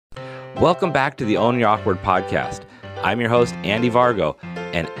Welcome back to the Own Your Awkward podcast. I'm your host, Andy Vargo,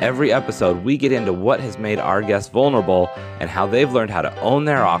 and every episode we get into what has made our guests vulnerable and how they've learned how to own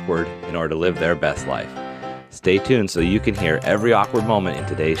their awkward in order to live their best life. Stay tuned so you can hear every awkward moment in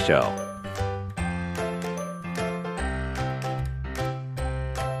today's show.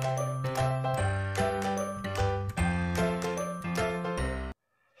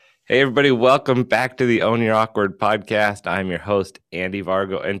 Hey everybody, welcome back to the Own Your Awkward podcast. I'm your host, Andy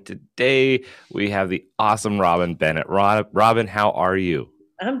Vargo, and today we have the awesome Robin Bennett. Robin, how are you?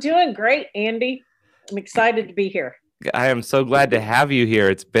 I'm doing great, Andy. I'm excited to be here. I am so glad to have you here.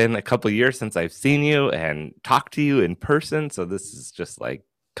 It's been a couple of years since I've seen you and talked to you in person, so this is just like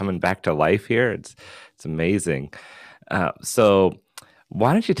coming back to life here. It's amazing. So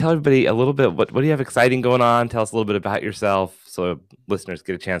why don't you tell everybody a little bit, what do you have exciting going on? Tell us a little bit about yourself so listeners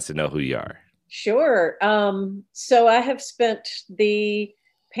get a chance to know who you are. Sure. So I have spent the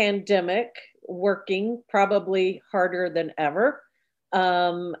pandemic working probably harder than ever.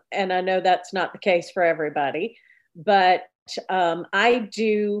 And I know that's not the case for everybody, but I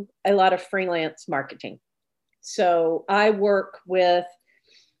do a lot of freelance marketing. So I work with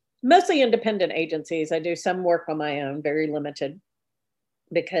mostly independent agencies. I do some work on my own, very limited,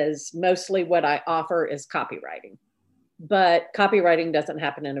 because mostly what I offer is copywriting. But copywriting doesn't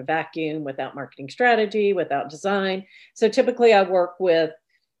happen in a vacuum without marketing strategy, without design. So typically I work with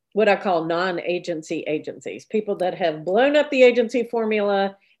what I call non-agency agencies, people that have blown up the agency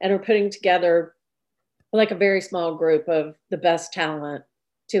formula and are putting together like a very small group of the best talent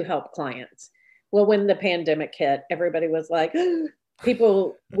to help clients. Well, when the pandemic hit, everybody was like,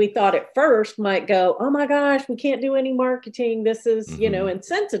 people we thought at first might go, oh my gosh, we can't do any marketing. This is,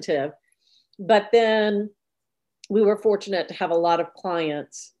 insensitive. But then we were fortunate to have a lot of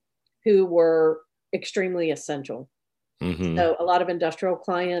clients who were extremely essential. Mm-hmm. So a lot of industrial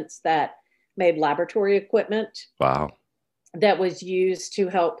clients that made laboratory equipment. Wow. That was used to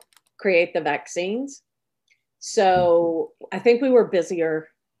help create the vaccines. So I think we were busier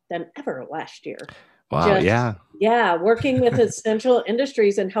than ever last year. Wow. Yeah. Working with essential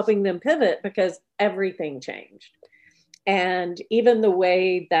industries and helping them pivot because everything changed. And even the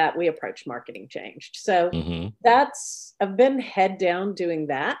way that we approach marketing changed. So I've been head down doing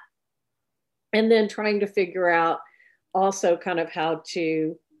that. And then trying to figure out also kind of how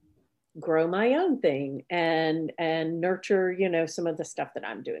to grow my own thing and nurture, some of the stuff that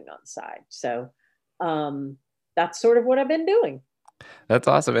I'm doing on the side. So that's sort of what I've been doing. That's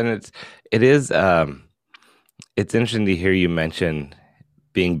awesome. And it's interesting to hear you mention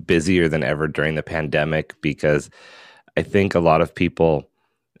being busier than ever during the pandemic, because I think a lot of people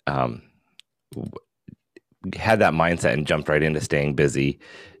had that mindset and jumped right into staying busy.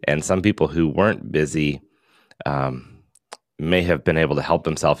 And some people who weren't busy may have been able to help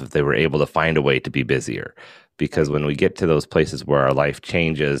themselves if they were able to find a way to be busier. Because when we get to those places where our life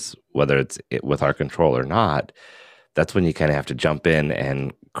changes, whether it's with our control or not, that's when you kind of have to jump in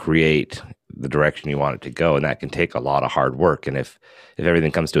and create the direction you want it to go. And that can take a lot of hard work. And if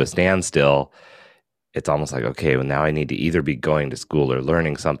everything comes to a standstill, it's almost like, okay, well, now I need to either be going to school or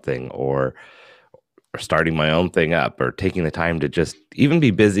learning something or starting my own thing up or taking the time to just even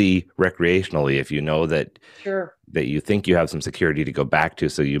be busy recreationally if you know that that you think you have some security to go back to.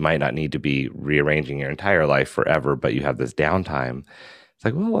 So you might not need to be rearranging your entire life forever, but you have this downtime. It's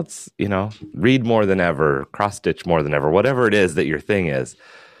like, well, let's, read more than ever, cross stitch more than ever, whatever it is that your thing is.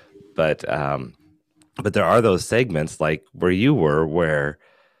 But there are those segments like where you were, where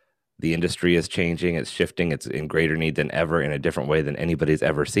the industry is changing, it's shifting, it's in greater need than ever in a different way than anybody's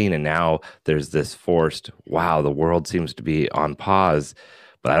ever seen. And now there's this forced, wow, the world seems to be on pause,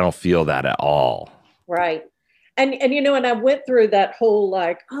 but I don't feel that at all. Right. And I went through that whole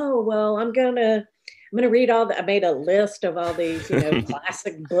like, oh, well, I'm going to read I made a list of all these,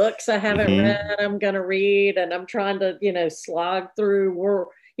 classic books I haven't read, I'm going to read, and I'm trying to, slog through War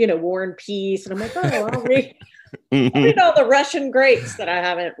and Peace. And I'm like, oh, I'll read all the Russian greats that I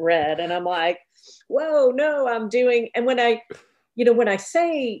haven't read. And I'm like, whoa, no, I'm doing. And when I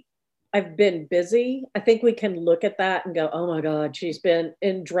say I've been busy, I think we can look at that and go, oh my God, she's been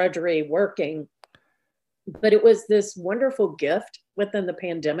in drudgery working. But it was this wonderful gift within the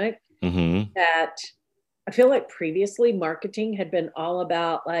pandemic that I feel like previously marketing had been all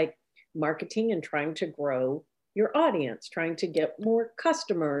about like marketing and trying to grow your audience, trying to get more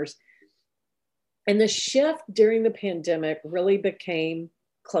customers. And the shift during the pandemic really became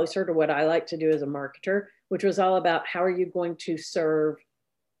closer to what I like to do as a marketer, which was all about how are you going to serve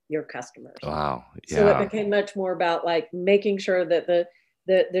your customers. Wow. Yeah. So it became much more about like making sure that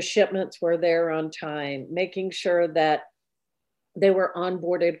the shipments were there on time, making sure that they were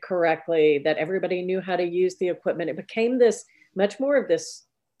onboarded correctly, that everybody knew how to use the equipment. It became this much more of this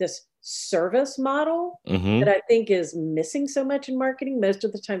service model that Mm-hmm. I think is missing so much in marketing. Most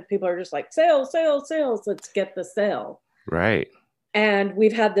of the time people are just like sales, sales, sales, let's get the sale. Right. And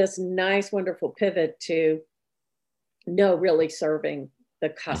we've had this nice, wonderful pivot to no, really serving the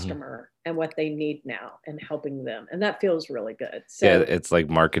Mm-hmm. customer and what they need now and helping them. And that feels really good. Yeah, So, it's like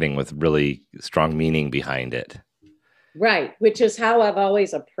marketing with really strong meaning behind it. right, which is how I've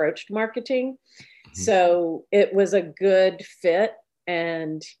always approached marketing. Mhm. So it was a good fit.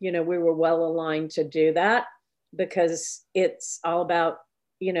 And, we were well aligned to do that because it's all about,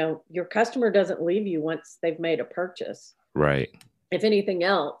 your customer doesn't leave you once they've made a purchase. Right. If anything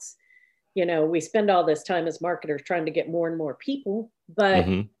else, we spend all this time as marketers trying to get more and more people, but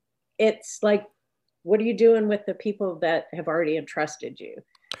Mm-hmm. it's like, what are you doing with the people that have already entrusted you?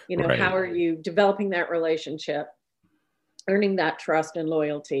 How Right. are you developing that relationship, earning that trust and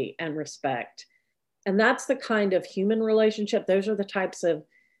loyalty and respect? And that's the kind of human relationship. Those are the types of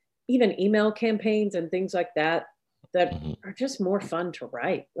even email campaigns and things like that that Mm-hmm. are just more fun to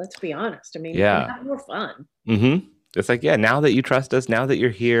write. Let's be honest. I mean, you can Yeah. have more fun. Mm-hmm. It's like, yeah, now that you trust us, now that you're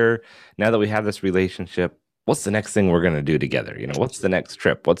here, now that we have this relationship, what's the next thing we're going to do together? What's the next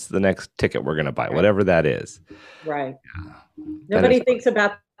trip? What's the next ticket we're going to buy? Right. Whatever that is. Right. Yeah. That is Nobody thinks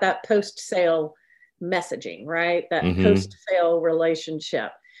about that post sale messaging, right? That fun. post sale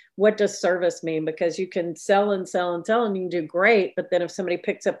relationship. What does service mean? Because you can sell and sell and sell and you can do great. But then if somebody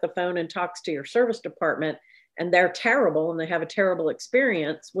picks up the phone and talks to your service department and they're terrible and they have a terrible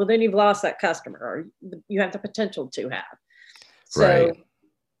experience, well, then you've lost that customer or you have the potential to have. Right. So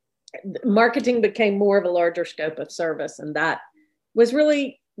marketing became more of a larger scope of service. And that was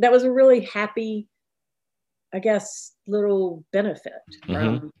a really happy, I guess, little benefit Mm-hmm.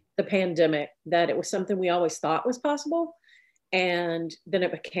 from the pandemic, that it was something we always thought was possible. And then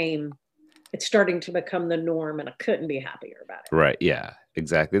it's starting to become the norm, and I couldn't be happier about it. Right. Yeah,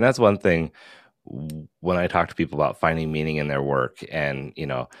 exactly. And that's one thing when I talk to people about finding meaning in their work and,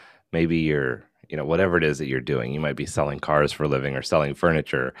 maybe you're, whatever it is that you're doing, you might be selling cars for a living or selling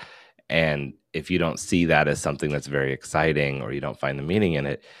furniture. And if you don't see that as something that's very exciting or you don't find the meaning in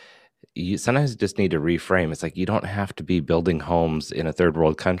it, you sometimes just need to reframe. It's like you don't have to be building homes in a third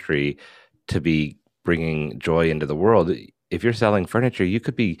world country to be bringing joy into the world. If you're selling furniture, you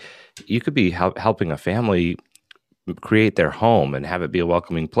could be helping a family create their home and have it be a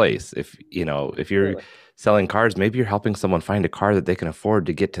welcoming place. If you're Absolutely. selling cars, maybe you're helping someone find a car that they can afford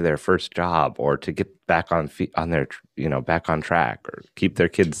to get to their first job or to get back on feet on their, back on track or keep their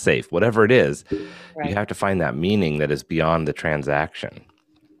kids safe. Whatever it is, you Right. have to find that meaning that is beyond the transaction.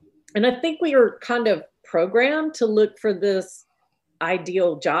 And I think we are kind of programmed to look for this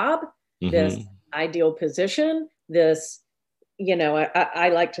ideal job, this Hmm. ideal position, this, I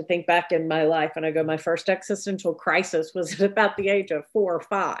like to think back in my life and I go, my first existential crisis was at about the age of 4 or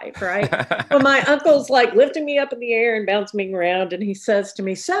 5, right? Well, my uncle's like lifting me up in the air and bouncing me around. And he says to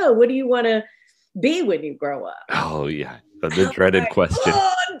me, so what do you want to be when you grow up? Oh yeah, the I'm dreaded like, question.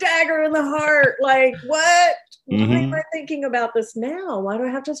 oh, dagger in the heart. Like, what? Why am I Hmm. thinking about this now? Why do I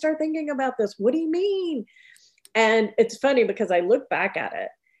have to start thinking about this? What do you mean? And it's funny because I look back at it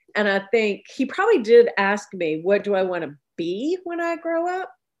and I think he probably did ask me, what do I want to be when I grow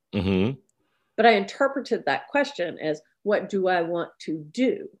up? Hmm. But I interpreted that question as, what do I want to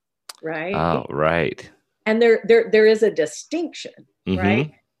do? Oh, Right. right. And there is a distinction, right?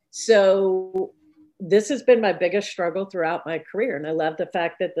 Hmm. So this has been my biggest struggle throughout my career. And I love the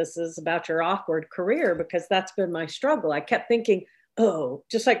fact that this is about your awkward career because that's been my struggle. I kept thinking, oh,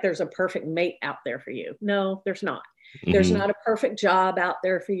 just like there's a perfect mate out there for you. No, there's not. There's Hmm. not a perfect job out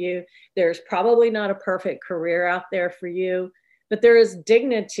there for you. There's probably not a perfect career out there for you, but there is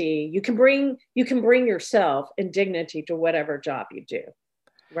dignity. You can bring yourself and dignity to whatever job you do,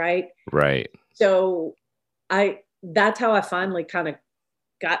 right? Right. So I that's how I finally kind of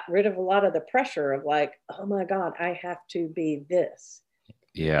got rid of a lot of the pressure of like, oh my God, I have to be this.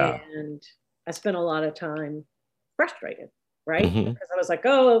 Yeah. And I spent a lot of time frustrated, right? Hmm. Because I was like,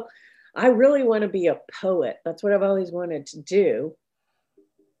 oh, I really want to be a poet. That's what I've always wanted to do.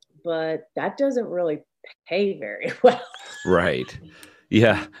 But that doesn't really pay very well. Right.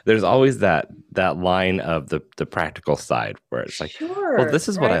 Yeah, there's always that line of the practical side where it's like, well, Sure, this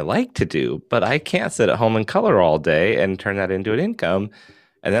is what I right? like to do, but I can't sit at home and color all day and turn that into an income.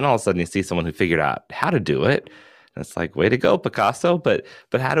 And then all of a sudden you see someone who figured out how to do it. And it's like, way to go, Picasso, but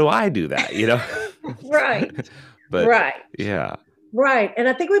how do I do that? Right, But right, yeah. right. And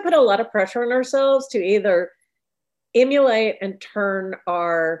I think we put a lot of pressure on ourselves to either emulate and turn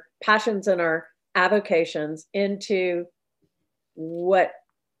our passions and our avocations into what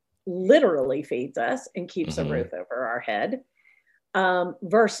literally feeds us and keeps a Mm-hmm. roof over our head,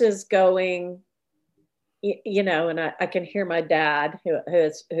 versus going, and I can hear my dad, who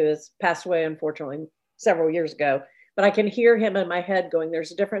has passed away, unfortunately, several years ago, but I can hear him in my head going,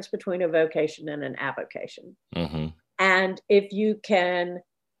 there's a difference between a vocation and an avocation. Mm-hmm. And if you can,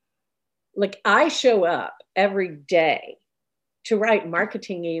 like, I show up every day to write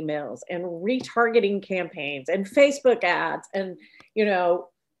marketing emails and retargeting campaigns and Facebook ads and,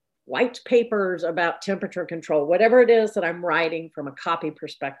 white papers about temperature control, whatever it is that I'm writing from a copy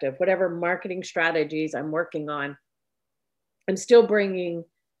perspective, whatever marketing strategies I'm working on, I'm still bringing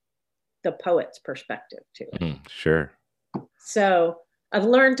the poet's perspective to it. Sure. So I've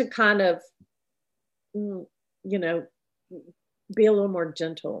learned to kind of, be a little more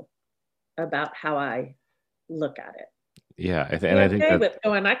gentle about how I look at it. Yeah. Be And I think okay that, with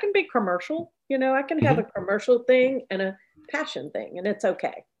going, I can be commercial, I can have mhm. a commercial thing and a passion thing, and it's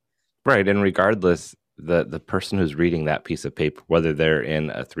okay. Right. And regardless, the person who's reading that piece of paper, whether they're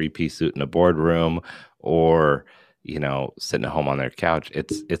in a three-piece suit in a boardroom or, sitting at home on their couch,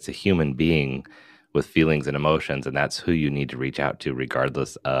 it's a human being with feelings and emotions, and that's who you need to reach out to,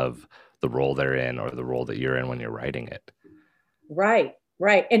 regardless of the role they're in or the role that you're in when you're writing it. Right,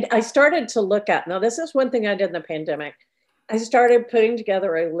 right. And I started to look at, now this is one thing I did in the pandemic. I started putting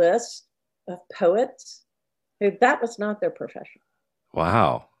together a list of poets who that was not their profession.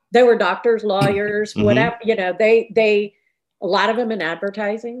 Wow. They were doctors, lawyers, Mm-hmm. whatever, they a lot of them in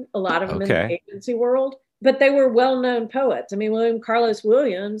advertising, a lot of them in the Okay. agency world, but they were well-known poets. I mean, William Carlos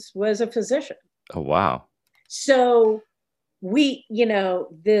Williams was a physician. Oh, wow. So we,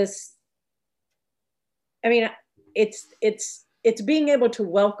 this, I mean, it's being able to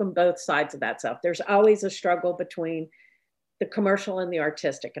welcome both sides of that stuff. There's always a struggle between the commercial and the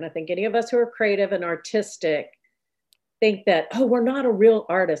artistic. And I think any of us who are creative and artistic think that, oh, we're not a real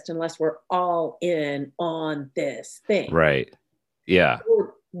artist unless we're all in on this thing. Right. Yeah.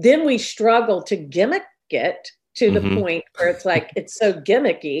 Then we struggle to gimmick it to the Mm-hmm. point where it's like, it's so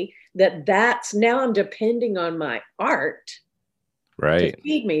gimmicky that's now I'm depending on my art to Right.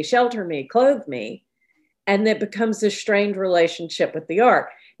 feed me, shelter me, clothe me. And it becomes this strained relationship with the art.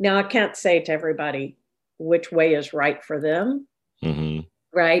 Now, I can't say to everybody which way is right for them. Mm-hmm.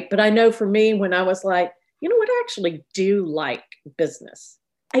 Right. But I know for me, when I was like, you know what, I actually do like business.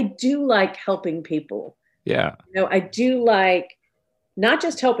 I do like helping people. Yeah. I do like not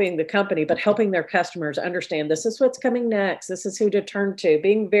just helping the company, but helping their customers understand this is what's coming next. This is who to turn to,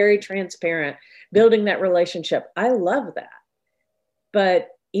 being very transparent, building that relationship. I love that. But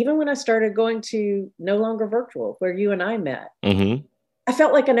even when I started going to No Longer Virtual, where you and I met, Mm-hmm. I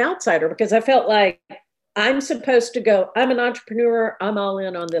felt like an outsider because I felt like I'm supposed to go, I'm an entrepreneur, I'm all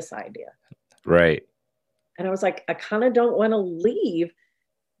in on this idea. Right. And I was like, I kind of don't want to leave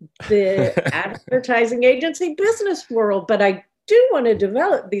the advertising agency business world, but I do want to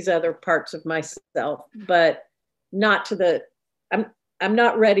develop these other parts of myself, but not to the, I'm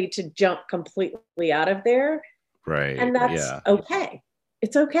not ready to jump completely out of there. Right. And that's Yeah. okay.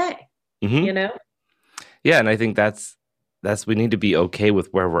 It's okay. Mm-hmm. You know? Yeah. And I think that's we need to be okay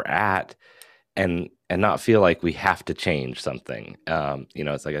with where we're at and not feel like we have to change something.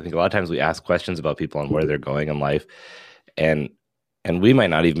 It's like I think a lot of times we ask questions about people and where they're going in life, and we might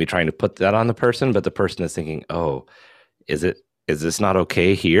not even be trying to put that on the person, but the person is thinking, oh, is this not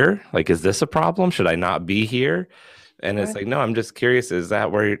okay here? Like, is this a problem? Should I not be here? And it's Right. like, no, I'm just curious. Is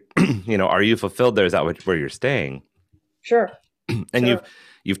that where are you fulfilled there? Is that where you're staying? Sure. And Sure.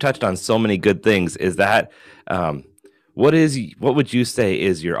 you've touched on so many good things. Is that what would you say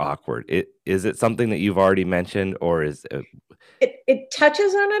is your awkward? Is it something that you've already mentioned, or is it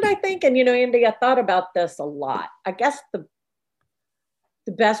touches on it, I think. And Andy, I thought about this a lot. I guess the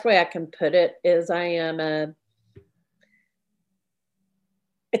best way I can put it is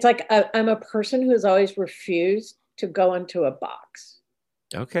it's like I'm a person who has always refused to go into a box.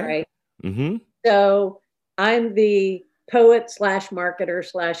 okay? Right. Mm-hmm. So I'm the poet slash marketer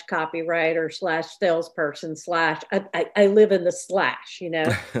slash copywriter slash salesperson slash I live in the slash,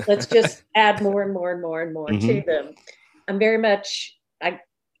 let's just add more and more and more and more Mm-hmm. to them. I'm very much, I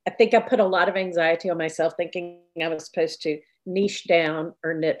think I put a lot of anxiety on myself thinking I was supposed to niche down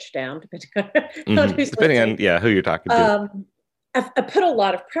or niche down, Depending on who you're talking to. I put a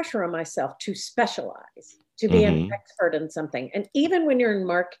lot of pressure on myself to specialize, to be an expert in something. And even when you're in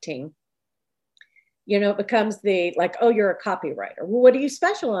marketing, it becomes like, oh, you're a copywriter. Well, what do you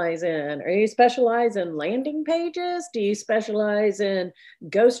specialize in? Are you specialize in landing pages? Do you specialize in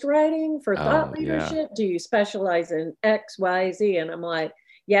ghostwriting for thought leadership? Do you specialize in X, Y, Z? And I'm like,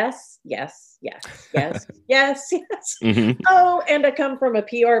 Yes, yes, yes, yes, yes, yes. Hmm. Oh, and I come from a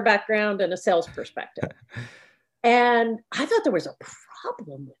PR background and a sales perspective. And I thought there was a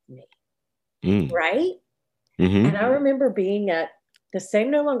problem with me, Mm. right? And Hmm. I remember being at the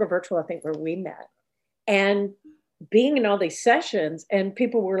same No Longer Virtual, I think, where we met, and being in all these sessions, and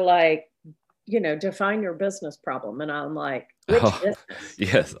people were like, define your business problem. And I'm like, which Oh, business?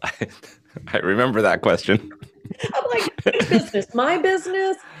 yes. I remember that question. I'm like, which business? My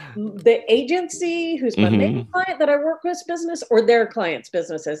business, the agency who's my main Hmm. client that I work with business, or their clients'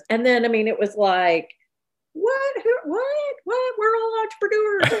 businesses. And then, I mean, it was like, what? What? We're all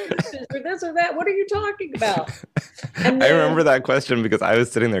entrepreneurs or this or that. What are you talking about? And I remember then, that question because I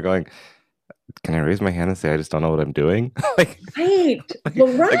was sitting there going, "Can I raise my hand and say I just don't know what I'm doing?" like, right,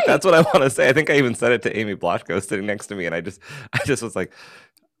 well, like right, that's what I want to say. I think I even said it to Amy Bloshko sitting next to me, and I just was like,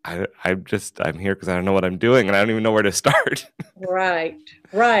 I'm here because I don't know what I'm doing, and I don't even know where to start. right,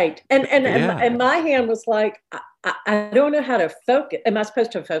 right. And and But and, yeah. and my hand was like, I don't know how to focus. Am I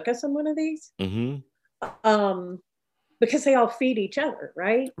supposed to focus on one of these? Hmm. Um, because they all feed each other,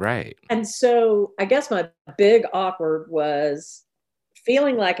 right? Right. And so I guess my big awkward was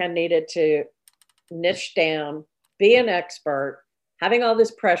feeling like I needed to niche down, be an expert, having all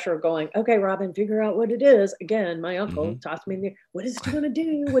this pressure going, okay, Robin, figure out what it is. Again, my uncle Hmm. tossed me in there. What is it you want to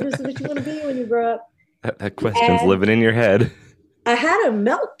do? What is it that you want to be when you grow up? That question's And living in your head. I had a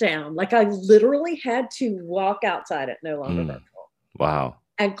meltdown. Like I literally had to walk outside at No Longer Mm. Virtual Wow.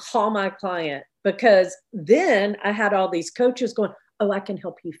 and call my client, because then I had all these coaches going, oh, I can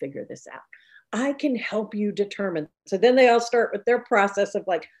help you figure this out. I can help you determine. So then they all start with their process of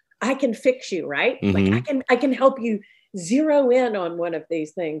like, I can fix you, right? Like Hmm. I can help you zero in on one of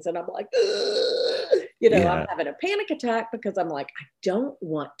these things. And I'm like, I'm Yeah. having a panic attack because I'm like, I don't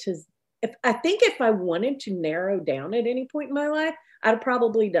want to. If I wanted to narrow down at any point in my life, I'd have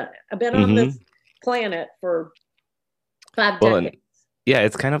probably done it. I've been on Hmm. this planet for 5 Well, decades. and yeah,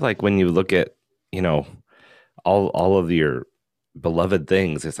 it's kind of like when you look at, you know, all of your beloved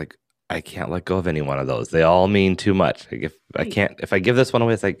things, it's like I can't let go of any one of those. They all mean too much. Like Right. if I give this one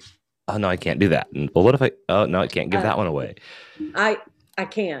away, it's like, oh no, I can't do that. And well, what if oh no, I can't give Uh, that one away. I I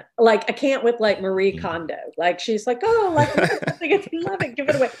can't. Like I can't with like Marie Mm. Kondo. Like she's like, oh, like look at something if you love it, give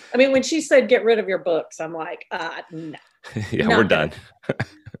it away. I mean, when she said get rid of your books, I'm like, no, Yeah, we're not gonna.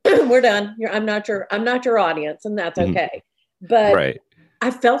 done. We're done. I'm not your audience, and that's Mhm. okay. But Right.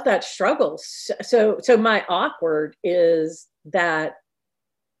 I felt that struggle. So my awkward is that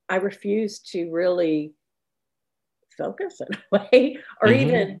I refuse to really focus in a way, or Hmm.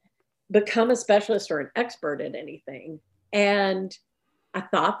 even become a specialist or an expert in anything. And I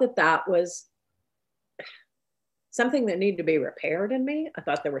thought that that was something that needed to be repaired in me. I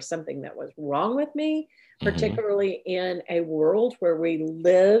thought there was something that was wrong with me, Hmm. particularly in a world where we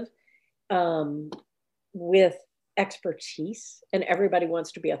live um, with expertise and everybody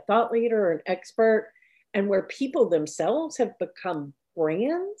wants to be a thought leader or an expert, and where people themselves have become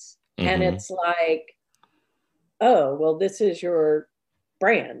brands. And Hmm. it's like, oh, well, this is your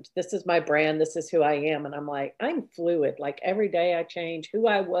brand. This is my brand. This is who I am. And I'm like, I'm fluid. Like every day I change. Who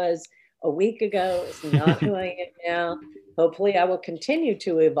I was a week ago is not who I am now. Hopefully I will continue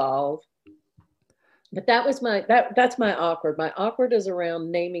to evolve. But that's my awkward. My awkward is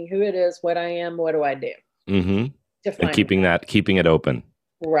around naming who it is, what I am, what do I do, Hmm. And defining keeping it open.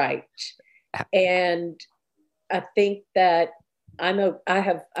 that. Right. And I think that I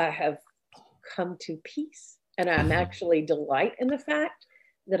have come to peace, and I'm Hmm. actually delight in the fact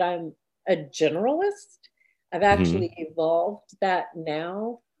that I'm a generalist. I've Hmm. actually evolved that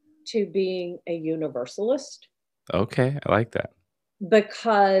now to being a universalist, Okay, I like that.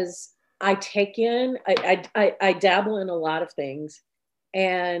 because I dabble in a lot of things,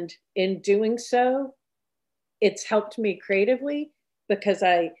 and in doing so, it's helped me creatively because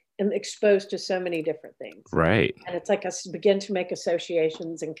I am exposed to so many different things. Right. And it's like I begin to make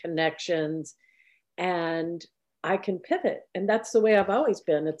associations and connections, and I can pivot. And that's the way I've always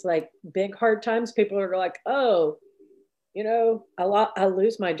been. It's like big hard times, people are like, oh, I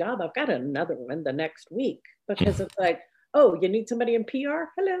lose my job. I've got another one the next week, because Mhm. it's like, oh, you need somebody in PR?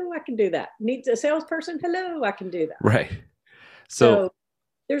 Hello, I can do that. Needs a salesperson? Hello, I can do that. Right. So, So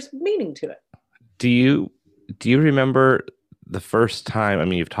there's meaning to it. do you do you remember the first time? I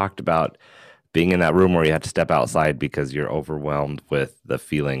mean, you've talked about being in that room where you had to step outside because you're overwhelmed with the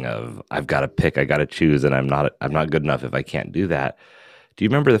feeling of I've got to pick, I got to choose, and I'm not good enough if I can't do that. Do you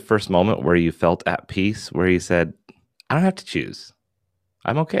remember the first moment where you felt at peace, where you said, I don't have to choose.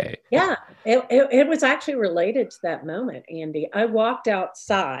 I'm okay. Yeah, it was actually related to that moment, Andy. I walked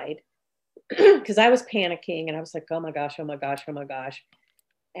outside because I was panicking, and I was like, oh my gosh, oh my gosh, oh my gosh.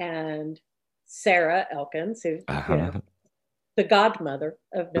 And Sarah Elkins, who, Uh-huh. the godmother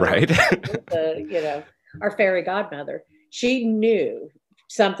of Noah, Right. our fairy godmother, she knew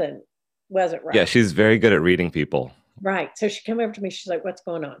something wasn't Yeah, right. she's very good at reading people. Right. So she came over to me. She's like, "What's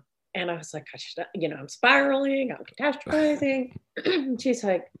going on?" And I was like, I'm spiraling. I'm catastrophizing." She's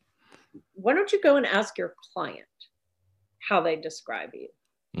like, "Why don't you go and ask your client how they describe you?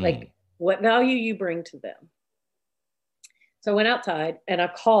 Mm. Like, what value you bring to them?" So I went outside and I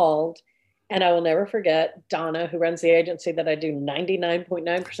called, and I will never forget Donna, who runs the agency that I do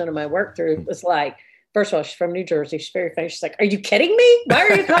 99.9% of my work through, was like, first of all, she's from New Jersey. She's very famous. She's like, "Are you kidding me? Why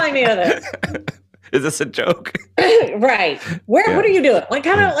are you calling me on this?" Is this a joke? Right. What Yeah. are you doing? What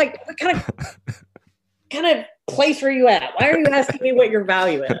kind of place are you at? Why are you asking me what your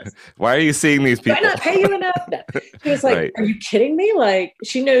value is? Why are you seeing these Do I people? not pay you enough? No. She was like, Right. "Are you kidding me?" Like,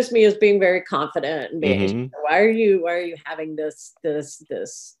 she knows me as being very confident and being, Hmm. why are you having this,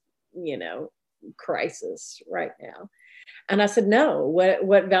 you know, crisis right now? And I said, "No,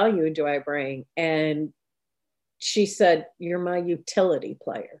 what value do I bring?" And she said, "You're my utility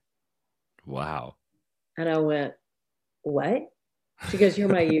player." Wow. And I went, "What?" She goes, "You're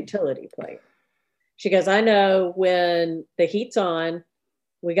my utility player." She goes, "I know when the heat's on,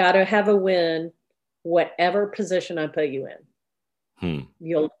 we got to have a win, whatever position I put you in, Hmm.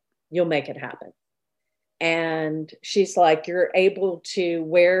 you'll make it happen." And she's like, "You're able to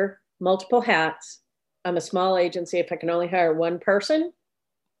wear multiple hats. I'm a small agency. If I can only hire one person,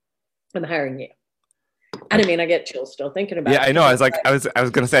 I'm hiring you." And I mean, I get chills still thinking about Yeah, it I know. because I it's was like, like, I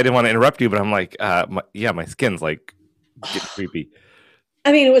was gonna say I didn't want to interrupt you, but I'm like, my skin's like getting creepy.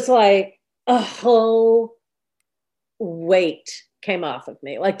 I mean, it was like a whole weight came off of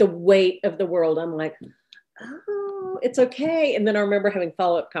me, like the weight of the world. I'm like, "Oh, it's okay." And then I remember having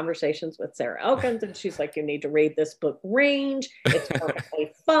follow-up conversations with Sarah Elkins, and she's like, "You need to read this book, Range. It's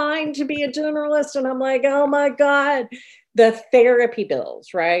perfectly fine to be a generalist." And I'm like, "Oh my God, the therapy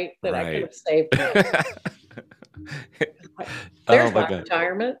bills, right? That I could Right. have saved myself." Oh There's my my God.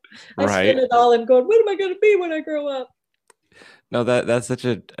 retirement. I spent Right. it all and going, "What am I going to be when I grow up?" No, that's such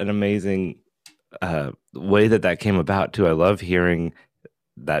an amazing way that came about too. I love hearing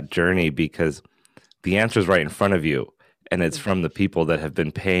that journey because the answer is right in front of you, and it's from the people that have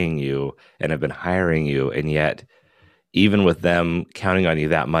been paying you and have been hiring you, and yet even with them counting on you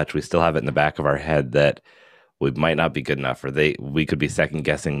that much, we still have it in the back of our head that we might not be good enough, or we could be second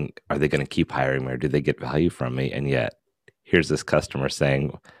guessing, are they going to keep hiring me, or do they get value from me? And yet here's this customer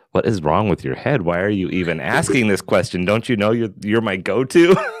saying, what is wrong with your head? Why are you even asking this question? Don't you know you're my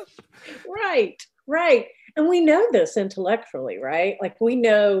go-to? Right, right. And we know this intellectually, right? Like, we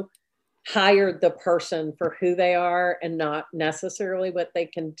know, hire the person for who they are and not necessarily what they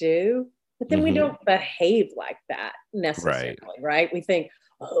can do. But then we Hmm. don't behave like that Right. necessarily, right? We think,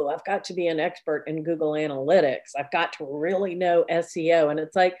 "Oh, I've got to be an expert in Google Analytics. I've got to really know SEO." And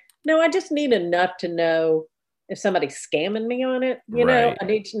it's like, no, I just need enough to know if somebody's scamming me on it. Right. I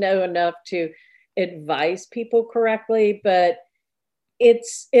need to know enough to advise people correctly. But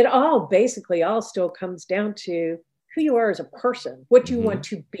it all basically all still comes down to who you are as a person, what you Hmm. want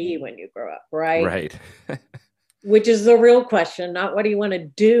to be when you grow up, right? Right. Which is the real question, not what do you want to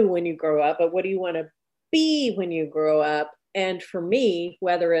do when you grow up, but what do you want to be when you grow up? And for me,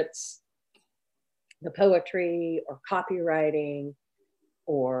 whether it's the poetry or copywriting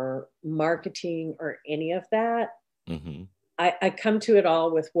or marketing or any of that, Hmm. I come to it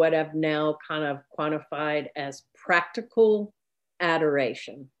all with what I've now kind of quantified as practical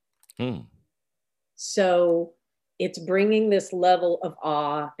adoration. Mm. So it's bringing this level of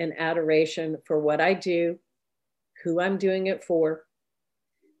awe and adoration for what I do, who I'm doing it for,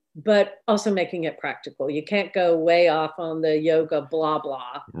 but also making it practical. You can't go way off on the yoga blah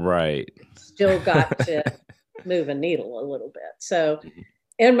blah. Right. It's still got to move a needle a little bit. So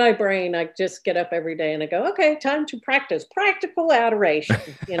in my brain, I just get up every day and I go, "Okay, time to practice practical adoration."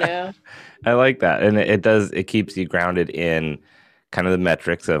 I like that. And it keeps you grounded in kind of the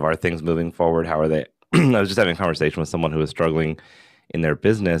metrics of, are things moving forward? How are they? I was just having a conversation with someone who was struggling in their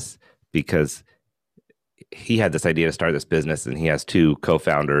business because he had this idea to start this business and he has two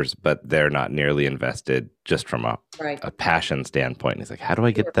co-founders, but they're not nearly invested just from Right. a passion standpoint. And he's like, how do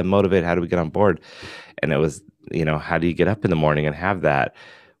I get Sure. them motivated? How do we get on board? And it was, how do you get up in the morning and have that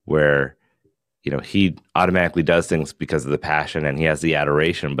where, he automatically does things because of the passion and he has the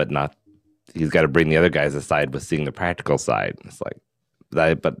adoration, but not, he's got to bring the other guys aside with seeing the practical side. It's like,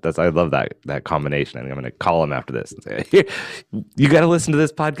 I love that combination. I think I'm going to call him after this and say, "Here, you got to listen to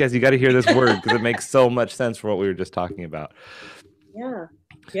this podcast. You got to hear this word because it makes so much sense for what we were just talking about." Yeah.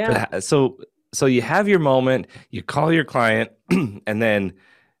 Yeah. But so you have your moment, you call your client, and then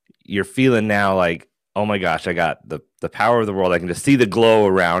you're feeling now like, oh my gosh, I got the power of the world. I can just see the glow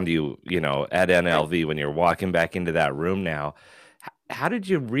around you, at NLV when you're walking back into that room now. How did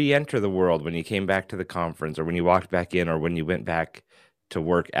you re-enter the world when you came back to the conference, or when you walked back in, or when you went back to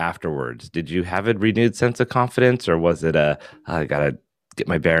work afterwards? Did you have a renewed sense of confidence, or was it I gotta get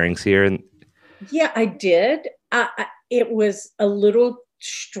my bearings here? And Yeah, I did. It was a little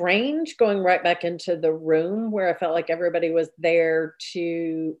strange going right back into the room where I felt like everybody was there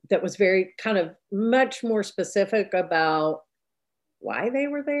that was very kind of much more specific about why they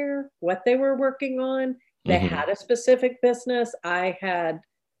were there, what they were working on. They Mhm. had a specific business. I had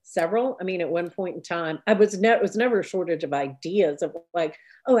several. I mean, at one point in time, it was never a shortage of ideas of like,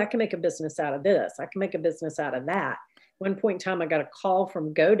 oh, I can make a business out of this. I can make a business out of that. One point in time, I got a call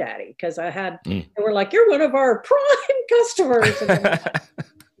from GoDaddy because Mm. they were like, you're one of our prime customers. And I'm like,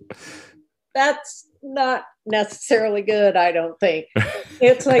 that's not necessarily good, I don't think.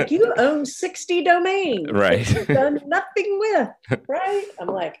 It's like, you own 60 domains that Right. you've done nothing with, right? I'm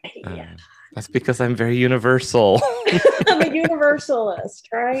like, Uh, yeah, that's because I'm very universal. I'm a universalist,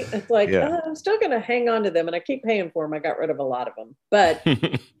 right? It's like, Yeah. I'm still going to hang on to them and I keep paying for them. I got rid of a lot of them. But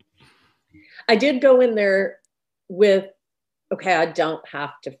I did go in there with, okay, I don't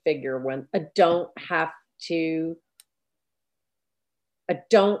have to figure one.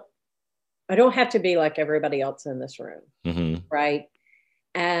 To, I don't have to be like everybody else in this room, Hmm. right?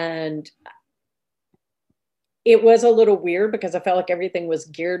 And it was a little weird because I felt like everything was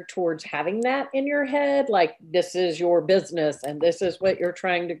geared towards having that in your head. Like, this is your business and this is what you're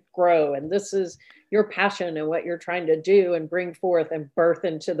trying to grow. And this is your passion and what you're trying to do and bring forth and birth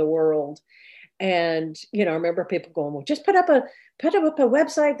into the world. And, I remember people going, well, just put up a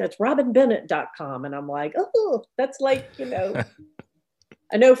website that's robinbennett.com. And I'm like, oh, that's like,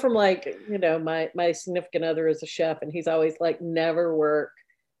 I know from like, my significant other is a chef and he's always like, never work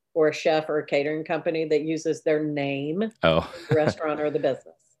for a chef or a catering company that uses their name, Oh, the restaurant or the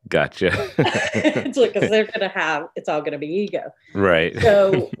business. gotcha. It's like, because it's all going to be ego. Right.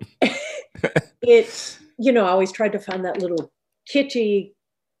 So it's, I always tried to find that little kitschy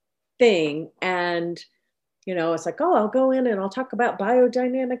thing. And, it's like, oh, I'll go in and I'll talk about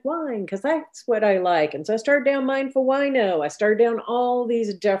biodynamic wine because that's what I like. And so I started down Mindful Wino. I started down all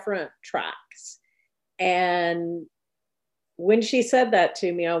these different tracks. And when she said that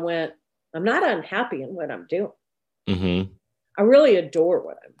to me, I went, I'm not unhappy in what I'm doing. Hmm. I really adore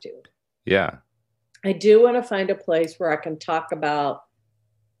what I'm doing. Yeah. I do want to find a place where I can talk about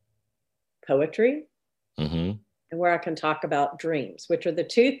poetry Hmm. and where I can talk about dreams, which are the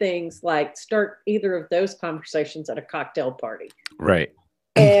two things, like start either of those conversations at a cocktail party. Right.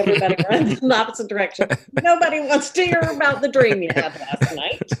 Everybody runs in the opposite direction. Nobody wants to hear about the dream you had last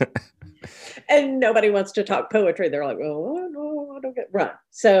night. And nobody wants to talk poetry. They're like, oh, no, I don't get run.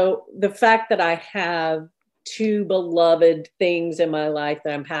 So the fact that I have two beloved things in my life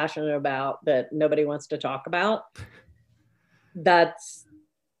that I'm passionate about that nobody wants to talk about,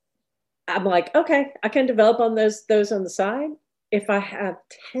 I'm like, okay, I can develop on those on the side. If I have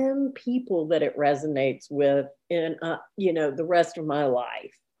 10 people that it resonates with in the rest of my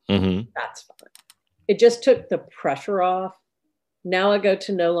life, Hmm. that's fine. It just took the pressure off. Now I go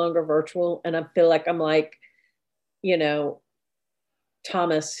to no longer virtual and I feel like I'm like,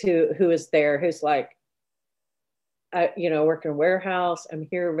 Thomas who is there, who's like, I work in a warehouse. I'm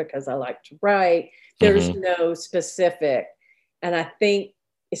here because I like to write. There's Hmm. no specific. And I think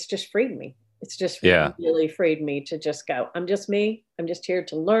it's just freed me. It's just Yeah. really freed me to just go, I'm just me. I'm just here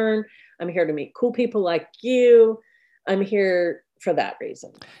to learn. I'm here to meet cool people like you. I'm here for that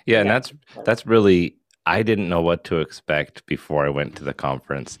reason. Yeah. And And that's really, I didn't know what to expect before I went to the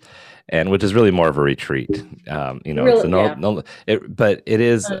conference, and which is really more of a retreat. It's a really, yeah. but it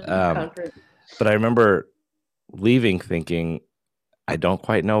is. Conference. But I remember leaving thinking, I don't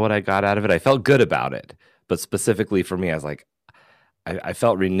quite know what I got out of it. I felt good about it, but specifically for me, I was like, I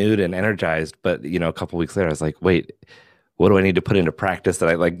felt renewed and energized. But a couple weeks later, I was like, wait, what do I need to put into practice? That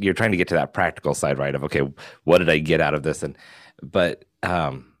I like. You're trying to get to that practical side, right? Of okay, what did I get out of this? But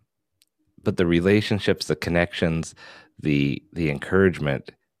but the relationships, the connections, the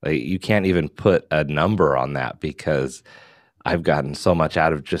encouragement, like you can't even put a number on that because I've gotten so much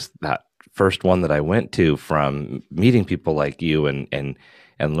out of just that first one that I went to, from meeting people like you and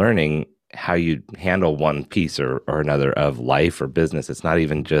learning how you handle one piece or another of life or business. It's not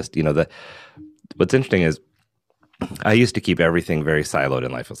even just, what's interesting is I used to keep everything very siloed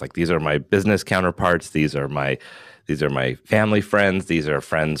in life. It's like, these are my business counterparts. These are my family friends. These are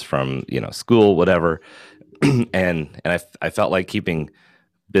friends from, school, whatever. and I felt like keeping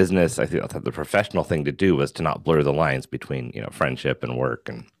business, I thought the professional thing to do was to not blur the lines between, friendship and work.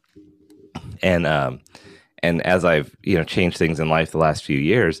 And and as I've, changed things in life the last few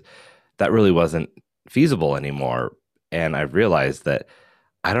years, that really wasn't feasible anymore. And I've realized that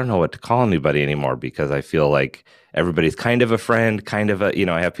I don't know what to call anybody anymore because I feel like everybody's kind of a friend, kind of a,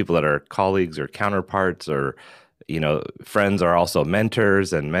 I have people that are colleagues or counterparts, or, friends are also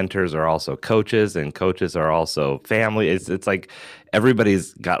mentors, and mentors are also coaches, and coaches are also family. It's like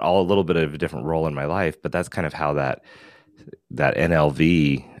everybody's got all a little bit of a different role in my life, but that's kind of how that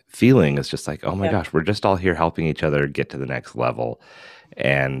NLV feeling is, just like, oh my Yeah. gosh, we're just all here helping each other get to the next level.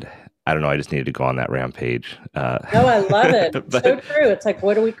 And I don't know, I just needed to go on that rampage. No, I love it. It's so But true. It's like,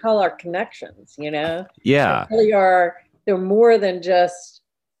 what do we call our connections? They yeah. really are, they're more than just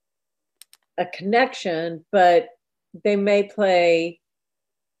a connection, but they may play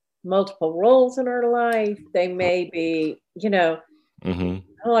multiple roles in our life. They may be, Hmm.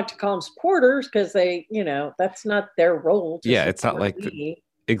 I don't like to call them supporters because they, that's not their role to Yeah, it's not support like me.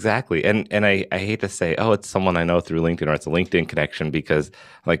 exactly. And I hate to say, oh, it's someone I know through LinkedIn, or it's a LinkedIn connection, because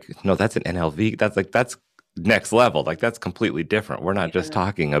like, no, that's an NLV. That's next level. Like, that's completely different. We're not just Yeah,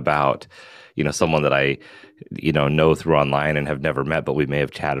 talking about, someone that I, know through online and have never met, but we may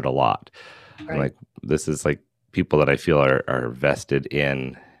have chatted a lot. And right, like, this is like people that I feel are vested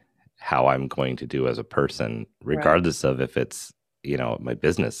in how I'm going to do as a person, right. regardless of if it's, my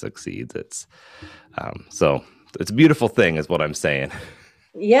business succeeds. So it's a beautiful thing, is what I'm saying.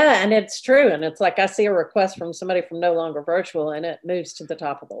 Yeah, and it's true. And it's like I see a request from somebody from No Longer Virtual and it moves to the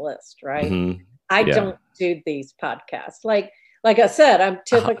top of the list, right? Hmm. I Yeah. don't do these podcasts. Like I said, I'm Uh-huh.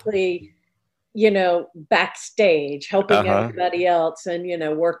 typically, backstage helping Uh-huh. everybody else and,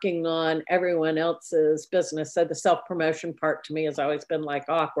 working on everyone else's business. So the self-promotion part to me has always been like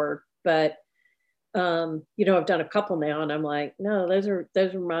awkward. But I've done a couple now and I'm like, no,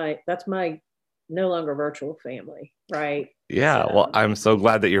 that's my No Longer Virtual family, right? Yeah. Well, So I'm so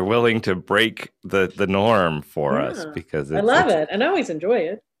glad that you're willing to break the norm for us, yeah, because I it's love it's it and I always enjoy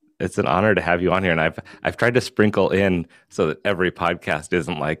it. it's an honor to have you on here. And I've tried to sprinkle in so that every podcast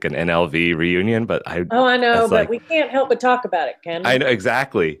isn't like an NLV reunion, but Oh, I know, it's but like, we can't help but talk about it, can I we? know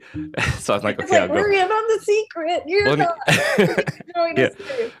exactly. So I'm like, It's okay, like I'll go. we're in on the secret. You're Let me, not. You get to join yeah, us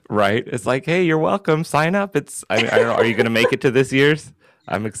too. right. It's like, hey, you're welcome. Sign up. I mean, I don't know. Are you going to make it to this year's?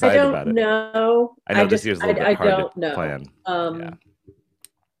 I'm I excited don't about it. know. I know this year's a little bit I hard to don't know. plan. Yeah.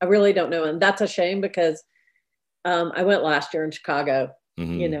 I really don't know, and that's a shame because I went last year in Chicago. You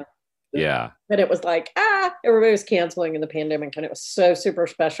Hmm. know, Yeah. but it was like everybody was canceling in the pandemic, and it was so super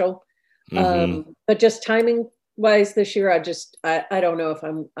special. Hmm. But just timing wise, this year, I don't know if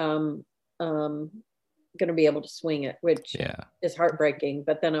I'm um, going to be able to swing it, which Yeah. is heartbreaking.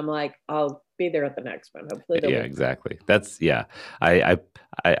 But then I'm like, I'll be there at the next one. Hopefully, there'll Yeah, be. exactly. That's yeah. I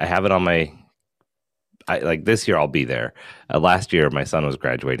I have it on my. I like this year I'll be there. Last year my son was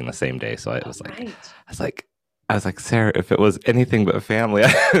graduating the same day, so All right. I was like, Sarah, if it was anything but family,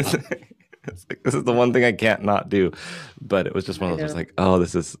 it's like, this is the one thing I can't not do. But it was just one I of those, was know. like, oh,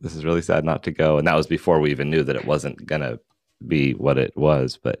 this is really sad not to go. And that was before we even knew that it wasn't gonna be what it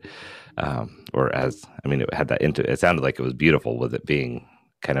was. But or as I mean, it had that into. It sounded like it was beautiful with it being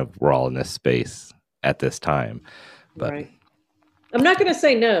kind of, we're all in this space at this time. But Right. I'm not going to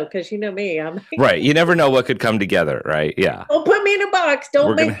say no because you know me. I'm like, right, you never know what could come together, right? Yeah. don't put me in a box. We're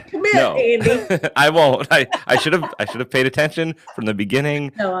Don't make gonna me commit, no. Andy. I won't. I should have paid attention from the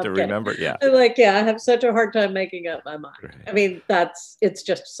beginning No, I'm to kidding. remember. Yeah. I'm like, yeah, I have such a hard time making up my mind. I Right. mean, it's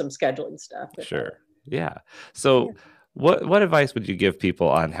just some scheduling stuff. Sure. Yeah. Yeah. So what advice would you give people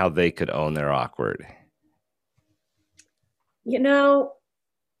on how they could own their awkward? You know,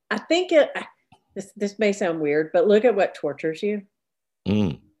 I think this may sound weird, but look at what tortures you.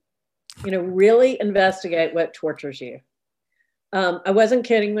 Mm. Really investigate what tortures you. I wasn't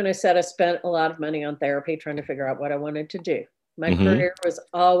kidding when I said I spent a lot of money on therapy trying to figure out what I wanted to do. My Hmm. career was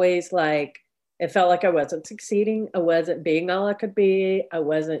always like, it felt like I wasn't succeeding. I wasn't being all I could be. I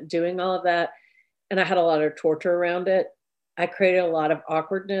wasn't doing all of that. And I had a lot of torture around it. I created a lot of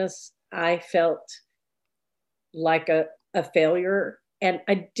awkwardness. I felt like a failure. And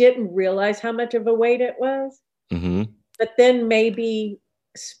I didn't realize how much of a weight it was. Hmm. But then maybe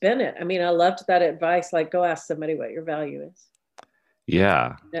spin it. I mean, I loved that advice like, go ask somebody what your value is.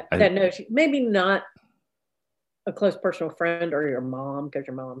 Yeah. I That knows you. Maybe not a close personal friend or your mom, because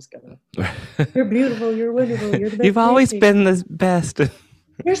your mom's gonna, you're beautiful, you're wonderful, you're the You've best always thing. been the best.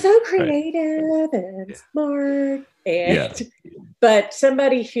 You're so Right. creative and Yeah. smart. Yeah. And but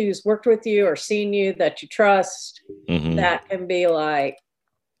somebody who's worked with you or seen you that you trust, Hmm. that can be like,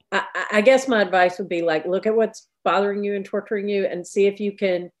 I guess my advice would be like, look at what's bothering you and torturing you and see if you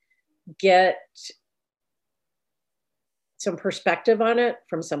can get some perspective on it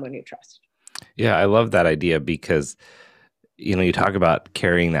from someone you trust. Yeah, I love that idea because, you talk about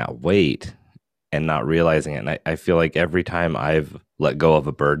carrying that weight and not realizing it. And I feel like every time I've let go of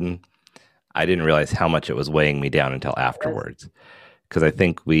a burden, I didn't realize how much it was weighing me down until Yes. afterwards. Because I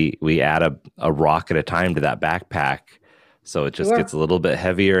think we add a rock at a time to that backpack. So it just gets Sure. a little bit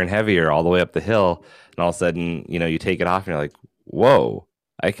heavier and heavier all the way up the hill. And all of a sudden, you take it off and you're like, whoa,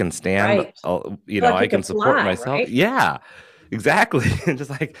 I can stand, Right. Feel like I you can can support fly, myself. right? Yeah, exactly. And just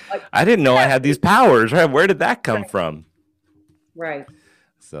like, Like, I didn't know I had these powers, right? Where did that come right. from? Right.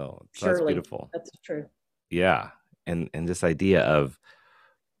 So that's Surely. beautiful. That's true. Yeah. And this idea of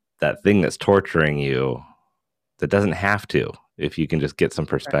that thing that's torturing you that doesn't have to, if you can just get some Right.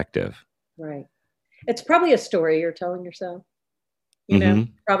 perspective. Right. It's probably a story you're telling yourself,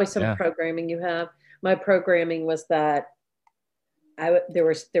 Mm-hmm. probably some Yeah. programming you have. My programming was that there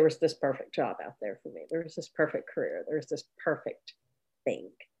was this perfect job out there for me. There was this perfect career. There was this perfect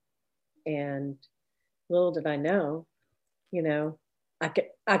thing. And little did I know, you know,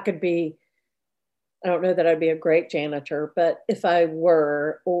 I could be, I don't know that I'd be a great janitor, but if I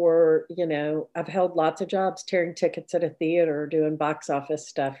were, or, I've held lots of jobs tearing tickets at a theater, doing box office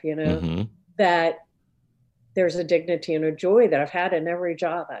stuff, Mm-hmm. that there's a dignity and a joy that I've had in every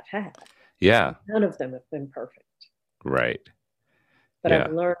job I've had. Yeah. None of them have been perfect, Right. but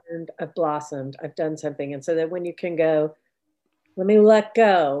I've Yeah. learned, I've blossomed, I've done something. And so that when you can go, let me let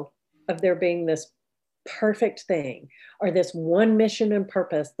go of there being this perfect thing or this one mission and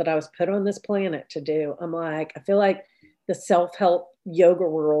purpose that I was put on this planet to do. I'm like, I feel like the self-help yoga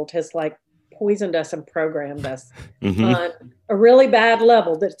world has like poisoned us and programmed us Mm-hmm. on a really bad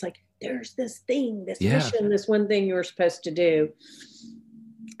level that it's like, there's this thing, this Yeah. mission, this one thing you're supposed to do.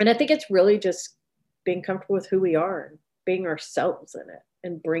 And I think it's really just being comfortable with who we are and being ourselves in it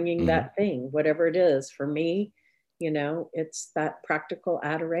and bringing Mm-hmm. that thing, whatever it is. For me, it's that practical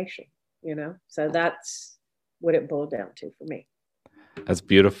adoration, So that's what it boiled down to for me. That's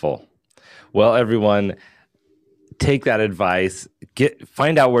beautiful. Well, everyone, take that advice.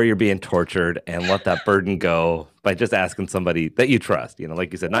 Find out where you're being tortured and let that burden go by just asking somebody that you trust.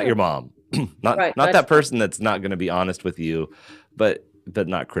 Like you said, not Yeah. your mom, not Right. not that person that's not going to be honest with you, but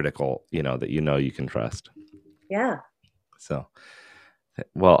not critical. That you can trust. Yeah. So,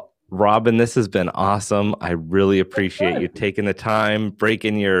 well, Robin, this has been awesome. I really It's appreciate you fun. taking the time,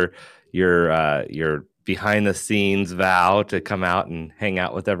 breaking your behind the scenes vow to come out and hang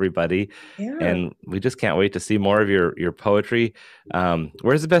out with everybody. Yeah. And we just can't wait to see more of your poetry.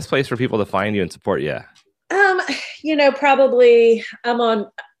 Where's the best place for people to find you and support you? Um, probably I'm on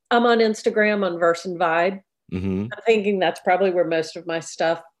Instagram on Verse and Vibe. Mm-hmm. I'm thinking that's probably where most of my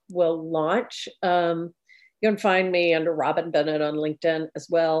stuff will launch. You can find me under Robin Bennett on LinkedIn as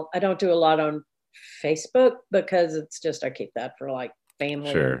well. I don't do a lot on Facebook because it's just I keep that for like family,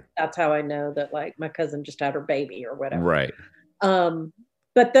 and Sure. that's how I know that like my cousin just had her baby or whatever. Right. Um,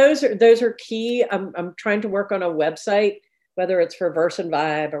 but those are key. I'm trying to work on a website, whether it's for Verse and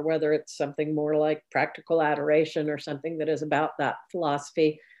Vibe or whether it's something more like Practical Adoration or something that is about that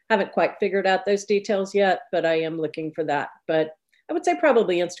philosophy. Haven't quite figured out those details yet, but I am looking for that. But I would say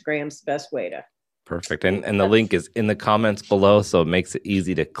probably Instagram's the best way to. Perfect. And the That's link is in the comments below, so it makes it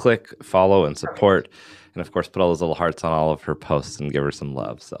easy to click, follow, and perfect. support. And of course, put all those little hearts on all of her posts and give her some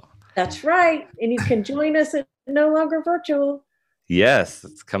love. So That's right. And you can join us at No Longer Virtual. yes,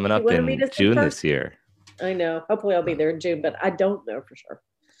 it's coming You up want to meet in us in June this person? year. I know. Hopefully I'll be there in June, but I don't know for sure.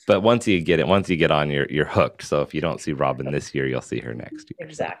 But once you get on, you're hooked. So if you don't see Robin this year, you'll see her next year.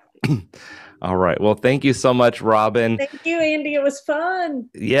 So Exactly. all right. Well, thank you so much, Robin. Thank you, Andy. It was fun.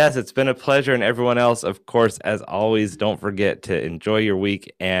 Yes, it's been a pleasure. And everyone else, of course, as always, don't forget to enjoy your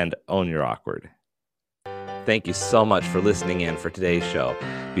week and own your awkward. Thank you so much for listening in for today's show.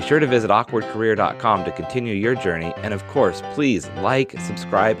 Be sure to visit awkwardcareer.com to continue your journey. And of course, please like,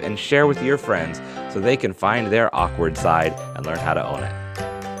 subscribe, and share with your friends so they can find their awkward side and learn how to own it.